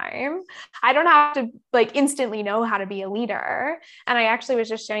time. I don't have to like instantly know how to be a leader. And I actually was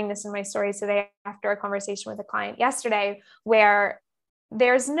just sharing this in my stories today after a conversation with a client yesterday, where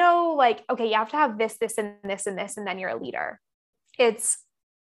there's no like, okay, you have to have this, this, and this, and this, and then you're a leader. It's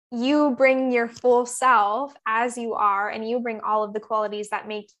you bring your full self as you are, and you bring all of the qualities that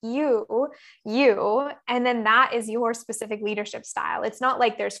make you, you, and then that is your specific leadership style. It's not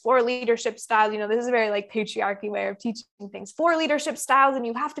like there's 4 leadership styles. This is a very like patriarchy way of teaching things, 4 leadership styles, and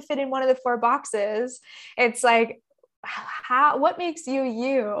you have to fit in one of the 4 boxes. It's like, what makes you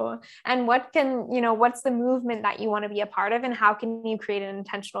you, and what can, what's the movement that you want to be a part of, and how can you create an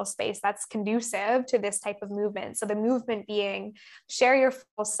intentional space that's conducive to this type of movement? So the movement being share your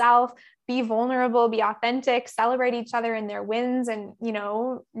full self, be vulnerable, be authentic, celebrate each other in their wins, and,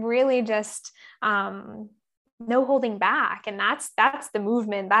 really just, no holding back. And that's the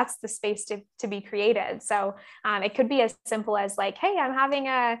movement. That's the space to be created. So it could be as simple as like, hey, I'm having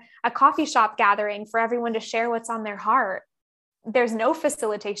a coffee shop gathering for everyone to share what's on their heart. There's no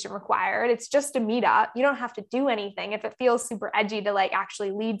facilitation required. It's just a meetup. You don't have to do anything. If it feels super edgy to like actually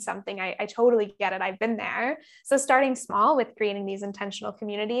lead something, I totally get it. I've been there. So starting small with creating these intentional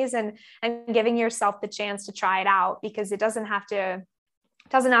communities and giving yourself the chance to try it out, because it doesn't have to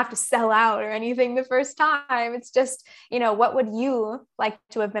sell out or anything the first time. It's just, what would you like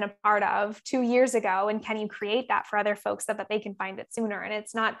to have been a part of 2 years ago? And can you create that for other folks so that they can find it sooner? And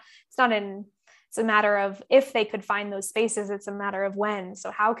it's a matter of if they could find those spaces, it's a matter of when.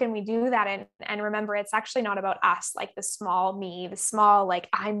 So how can we do that? And remember, it's actually not about us, like the small me, the small, like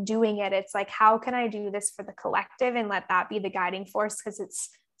I'm doing it. It's like, how can I do this for the collective and let that be the guiding force? Because it's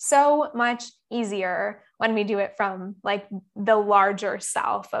so much easier when we do it from like the larger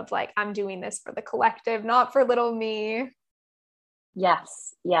self of like, I'm doing this for the collective, not for little me.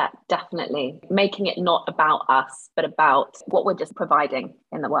 Yes. Yeah, definitely. Making it not about us, but about what we're just providing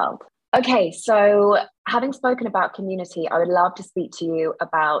in the world. Okay. So having spoken about community, I would love to speak to you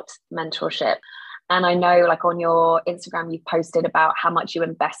about mentorship. And I know like on your Instagram, you posted about how much you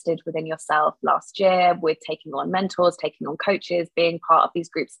invested within yourself last year with taking on mentors, taking on coaches, being part of these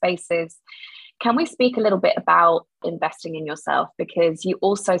group spaces. Can we speak a little bit about investing in yourself? Because you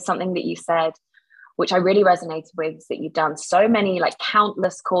also, something that you said, which I really resonated with, is that you've done so many, like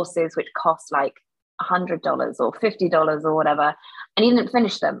countless courses, which cost like $100 or $50 or whatever, and you didn't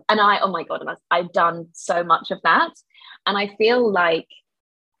finish them. And oh my God, I've done so much of that. And I feel like,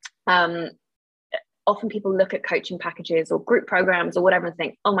 often people look at coaching packages or group programs or whatever and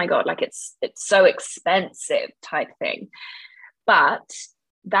think, oh my God, like it's so expensive type thing. But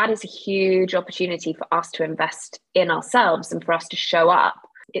that is a huge opportunity for us to invest in ourselves and for us to show up.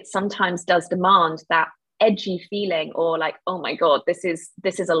 It sometimes does demand that edgy feeling, or like, oh my God, this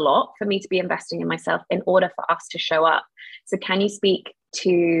is a lot for me to be investing in myself in order for us to show up. So can you speak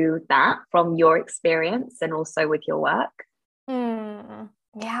to that from your experience and also with your work?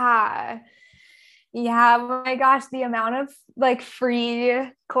 Yeah. Oh my gosh, the amount of like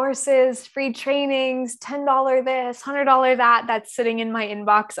free courses, free trainings, $10 this, $100 that's sitting in my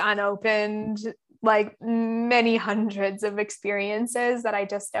inbox unopened, like many hundreds of experiences that I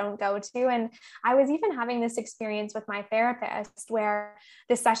just don't go to. And I was even having this experience with my therapist where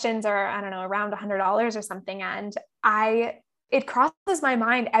the sessions are, I don't know, around $100 or something. And it crosses my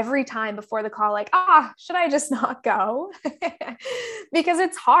mind every time before the call, like, should I just not go? Because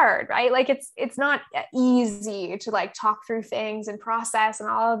it's hard, right? Like it's not easy to like talk through things and process and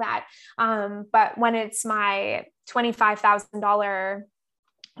all of that. But when it's my $25,000,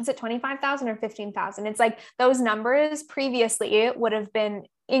 was it 25,000 or 15,000? It's like those numbers previously would have been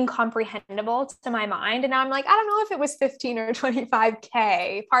incomprehensible to my mind. And now I'm like, I don't know if it was 15 or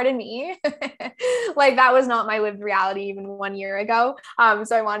 25K, pardon me. Like that was not my lived reality even 1 year ago.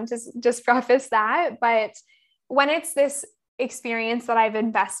 So I wanted to just preface that. But when it's this experience that I've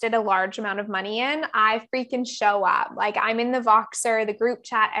invested a large amount of money in, I freaking show up. Like I'm in the Voxer, the group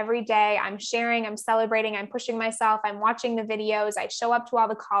chat every day. I'm sharing, I'm celebrating, I'm pushing myself. I'm watching the videos. I show up to all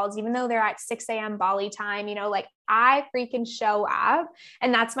the calls, even though they're at 6 a.m. Bali time, like I freaking show up.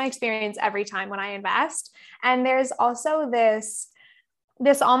 And that's my experience every time when I invest. And there's also this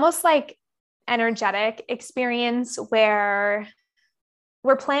almost like energetic experience where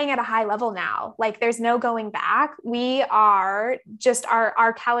we're playing at a high level now. Like there's no going back. We are just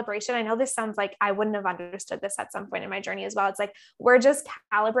our calibration. I know this sounds like I wouldn't have understood this at some point in my journey as well. It's like, we're just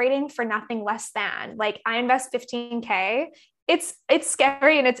calibrating for nothing less than, like, I invest 15K. It's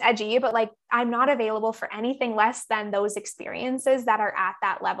scary and it's edgy, but like, I'm not available for anything less than those experiences that are at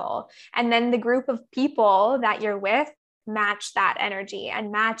that level. And then the group of people that you're with match that energy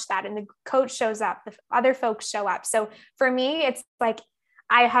and match that. And the coach shows up, the other folks show up. So for me, it's like,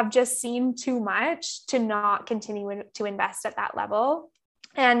 I have just seen too much to not continue to invest at that level.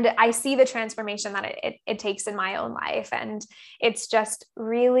 And I see the transformation that it takes in my own life. And it's just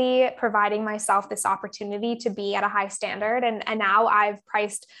really providing myself this opportunity to be at a high standard. And now I've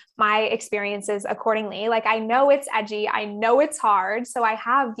priced my experiences accordingly. Like I know it's edgy, I know it's hard. So I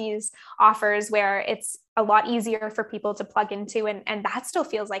have these offers where it's a lot easier for people to plug into. And that still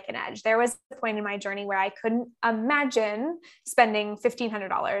feels like an edge. There was a point in my journey where I couldn't imagine spending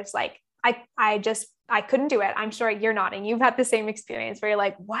 $1,500. Like I couldn't do it. I'm sure you're nodding. You've had the same experience where you're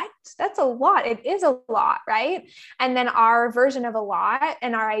like, what? That's a lot. It is a lot, right? And then our version of a lot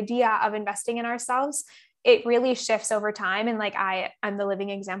and our idea of investing in ourselves, it really shifts over time. And like, I'm the living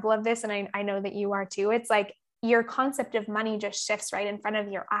example of this. And I know that you are too. It's like your concept of money just shifts right in front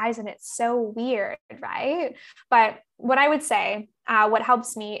of your eyes. And it's so weird, right? But what I would say, what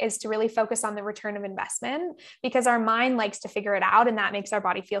helps me is to really focus on the return of investment, because our mind likes to figure it out and that makes our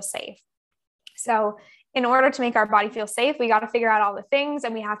body feel safe. So in order to make our body feel safe, we got to figure out all the things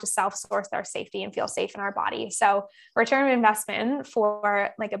and we have to self-source our safety and feel safe in our body. So return of investment for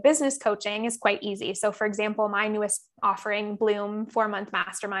like a business coaching is quite easy. So for example, my newest offering, Bloom 4-month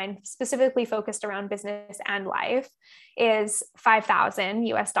mastermind, specifically focused around business and life, is $5,000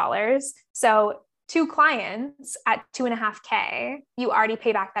 US. So 2 clients at 2.5K, you already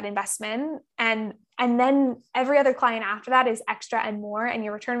pay back that investment. And then every other client after that is extra and more. And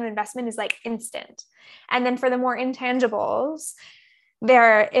your return on investment is like instant. And then for the more intangibles,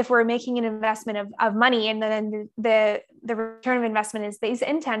 if we're making an investment of money, and then the return of investment is these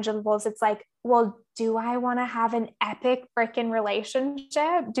intangibles, it's like, well, do I want to have an epic freaking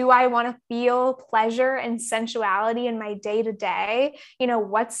relationship? Do I want to feel pleasure and sensuality in my day to day?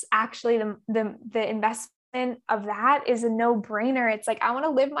 What's actually the investment of that is a no-brainer. It's like, I want to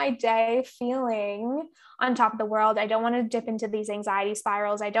live my day feeling on top of the world. I don't want to dip into these anxiety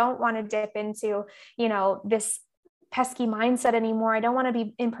spirals. I don't want to dip into, this pesky mindset anymore. I don't want to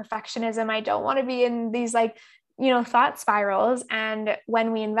be in perfectionism. I don't want to be in these thought spirals. And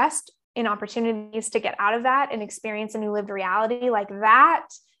when we invest in opportunities to get out of that and experience a new lived reality, like that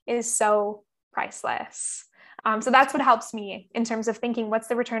is so priceless. So that's what helps me in terms of thinking, what's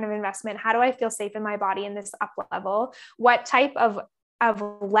the return of investment? How do I feel safe in my body in this up level? What type of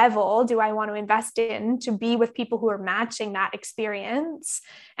level do I want to invest in to be with people who are matching that experience?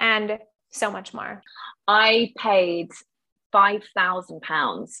 And so much more. I paid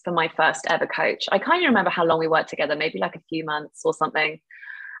 £5,000 for my first ever coach. I can't even remember how long we worked together, maybe like a few months or something.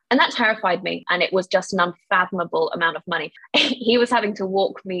 And that terrified me. And it was just an unfathomable amount of money. He was having to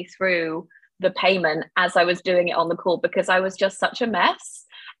walk me through the payment as I was doing it on the call, because I was just such a mess.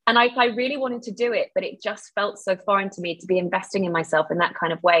 And I really wanted to do it, but it just felt so foreign to me to be investing in myself in that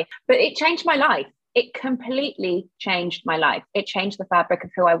kind of way. But it changed my life. It completely changed my life. It changed the fabric of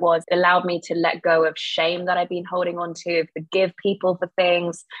who I was. It allowed me to let go of shame that I've been holding on to, forgive people for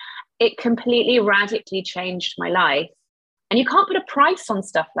things. It completely radically changed my life. And you can't put a price on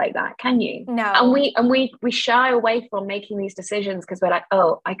stuff like that, can you? No. And we shy away from making these decisions because we're like,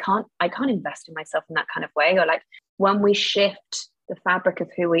 oh, I can't invest in myself in that kind of way. Or like, when we shift the fabric of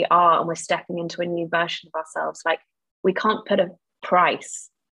who we are and we're stepping into a new version of ourselves, like, we can't put a price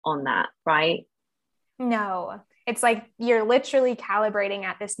on that, right? No, it's like you're literally calibrating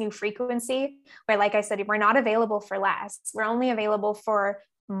at this new frequency where, like I said, we're not available for less. We're only available for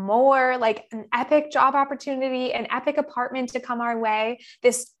more, like an epic job opportunity, an epic apartment to come our way,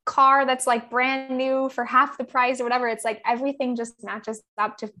 this car that's like brand new for half the price or whatever. It's like everything just matches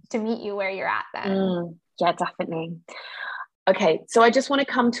up to meet you where you're at then. Yeah, definitely. Okay, so I just want to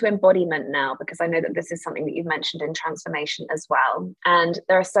come to embodiment now, because I know that this is something that you've mentioned in transformation as well. And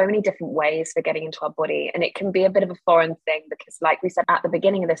there are so many different ways for getting into our body, and it can be a bit of a foreign thing because, like we said at the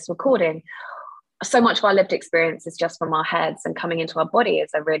beginning of this recording, so much of our lived experience is just from our heads, and coming into our body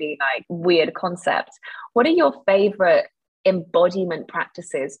is a really like weird concept. What are your favorite embodiment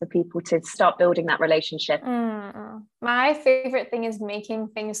practices for people to start building that relationship? My favorite thing is making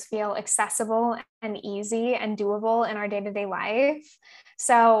things feel accessible and easy and doable in our day-to-day life.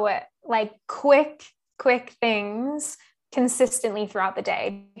 So like quick things consistently throughout the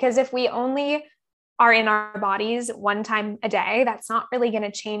day, because if we only are in our bodies one time a day, that's not really going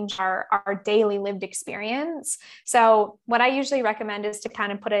to change our daily lived experience. So what I usually recommend is to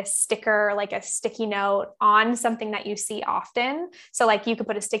kind of put a sticker, like a sticky note on something that you see often. So like you could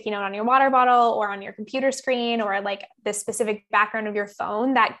put a sticky note on your water bottle or on your computer screen, or like the specific background of your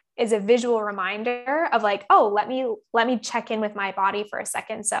phone that is a visual reminder of like, oh, let me check in with my body for a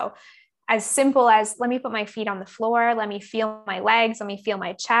second. So as simple as, let me put my feet on the floor, let me feel my legs, let me feel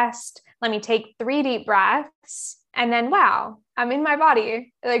my chest, let me take 3 deep breaths, and then, wow, I'm in my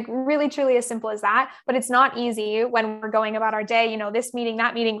body. Like really, truly as simple as that. But it's not easy when we're going about our day, this meeting,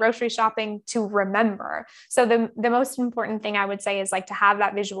 that meeting, grocery shopping, to remember. So the most important thing I would say is like to have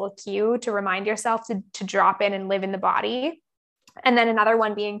that visual cue to remind yourself to drop in and live in the body. And then another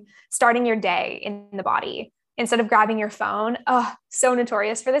one being starting your day in the body. Instead of grabbing your phone. Oh, so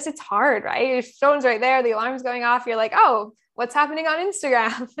notorious for this. It's hard, right? Your phone's right there. The alarm's going off. You're like, oh, what's happening on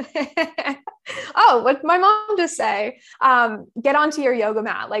Instagram? Oh, what did my mom just say? Get onto your yoga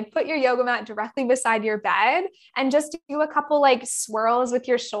mat, like put your yoga mat directly beside your bed and just do a couple like swirls with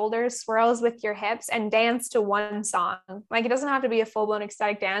your shoulders, swirls with your hips, and dance to one song. Like it doesn't have to be a full-blown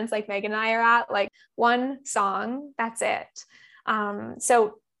ecstatic dance like Megan and I are at, like one song, that's it.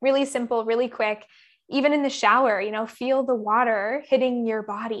 So really simple, really quick. Even in the shower, feel the water hitting your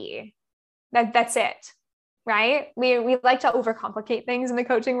body. That's it, right? We like to overcomplicate things in the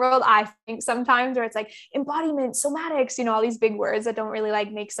coaching world, I think sometimes, where it's like embodiment, somatics, all these big words that don't really like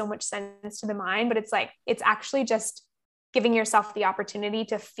make so much sense to the mind, but it's like, it's actually just giving yourself the opportunity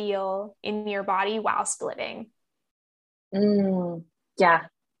to feel in your body whilst living. Yeah,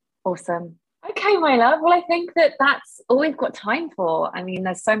 awesome. Okay, my love. Well, I think that's all we've got time for. I mean,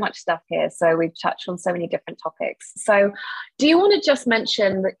 there's so much stuff here. So we've touched on so many different topics. So do you want to just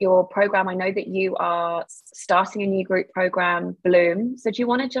mention that your program, I know that you are starting a new group program, Bloom. So do you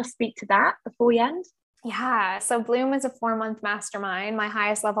want to just speak to that before we end? Yeah. So Bloom is a 4-month mastermind, my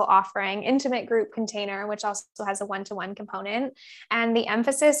highest level offering, intimate group container, which also has a 1-to-1 component. And the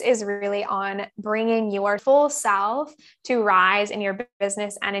emphasis is really on bringing your full self to rise in your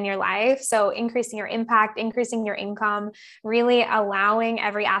business and in your life. So increasing your impact, increasing your income, really allowing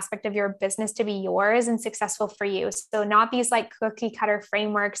every aspect of your business to be yours and successful for you. So not these like cookie cutter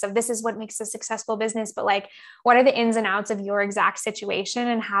frameworks of this is what makes a successful business, but like, what are the ins and outs of your exact situation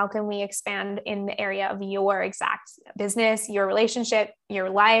and how can we expand in the area of your exact business, your relationship, your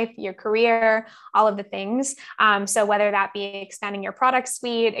life, your career, all of the things. So whether that be expanding your product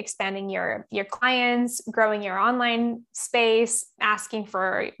suite, expanding your clients, growing your online space, asking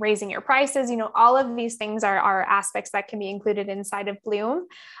for raising your prices, all of these things are aspects that can be included inside of Bloom.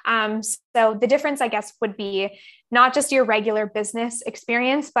 So the difference, I guess, would be not just your regular business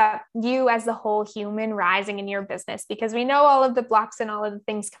experience, but you as the whole human rising in your business, because we know all of the blocks and all of the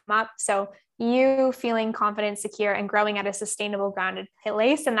things come up. So you feeling confident, secure, and growing at a sustainable, grounded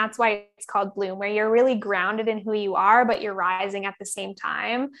place. And that's why it's called Bloom, where you're really grounded in who you are, but you're rising at the same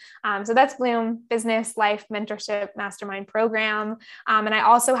time. So that's Bloom, business, life, mentorship, mastermind program. And I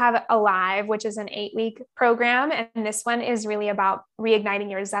also have Alive, which is an 8-week program. And this one is really about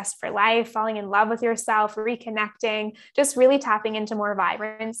reigniting your zest for life, falling in love with yourself, reconnecting, just really tapping into more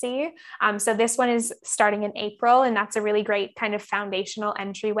vibrancy. So this one is starting in April, and that's a really great kind of foundational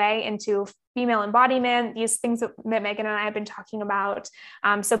entryway into female embodiment, these things that Megan and I have been talking about.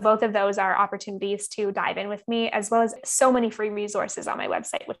 So both of those are opportunities to dive in with me, as well as so many free resources on my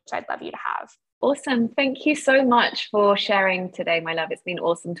website, which I'd love you to have. Awesome. Thank you so much for sharing today, my love. It's been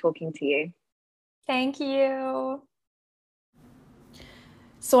awesome talking to you. Thank you.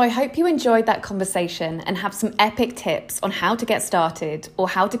 So I hope you enjoyed that conversation and have some epic tips on how to get started or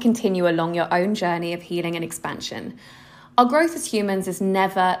how to continue along your own journey of healing and expansion. Our growth as humans is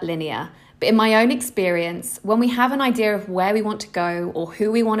never linear. But in my own experience, when we have an idea of where we want to go or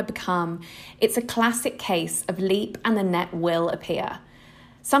who we want to become, it's a classic case of leap and the net will appear.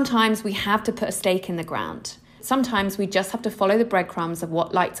 Sometimes we have to put a stake in the ground. Sometimes we just have to follow the breadcrumbs of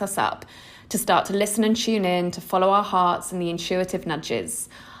what lights us up, to start to listen and tune in, to follow our hearts and the intuitive nudges.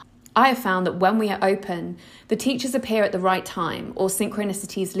 I have found that when we are open, the teachers appear at the right time or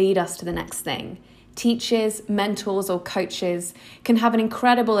synchronicities lead us to the next thing. Teachers, mentors, or coaches can have an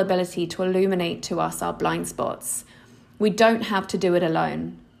incredible ability to illuminate to us our blind spots. We don't have to do it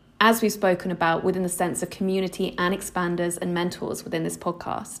alone. as we've spoken about within the sense of community and expanders and mentors within this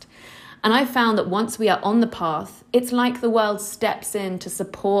podcast. And I found that once we are on the path, it's like the world steps in to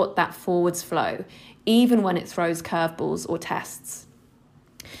support that forwards flow, even when it throws curveballs or tests.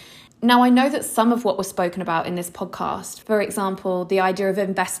 Now, I know that some of what was spoken about in this podcast, for example, the idea of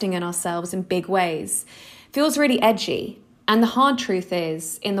investing in ourselves in big ways, feels really edgy. And the hard truth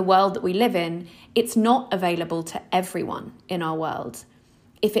is, in the world that we live in, it's not available to everyone in our world.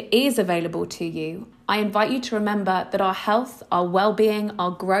 If it is available to you, I invite you to remember that our health, our well-being, our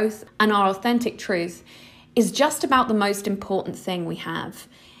growth, and our authentic truth is just about the most important thing we have.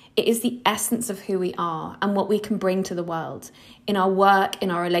 It is the essence of who we are and what we can bring to the world, in our work, in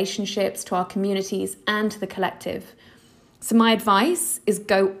our relationships, to our communities, and to the collective. So my advice is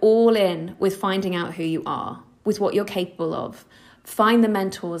go all in with finding out who you are, with what you're capable of. Find the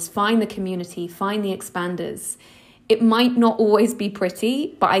mentors, find the community, find the expanders. It might not always be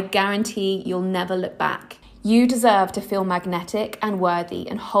pretty, but I guarantee you'll never look back. You deserve to feel magnetic and worthy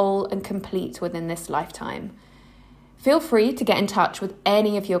and whole and complete within this lifetime. Feel free to get in touch with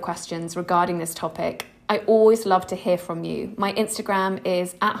any of your questions regarding this topic. I always love to hear from you. My Instagram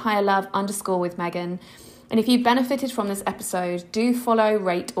is @higherlove_with_Megan. And if you benefited from this episode, do follow,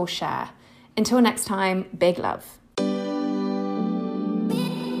 rate, or share. Until next time, big love.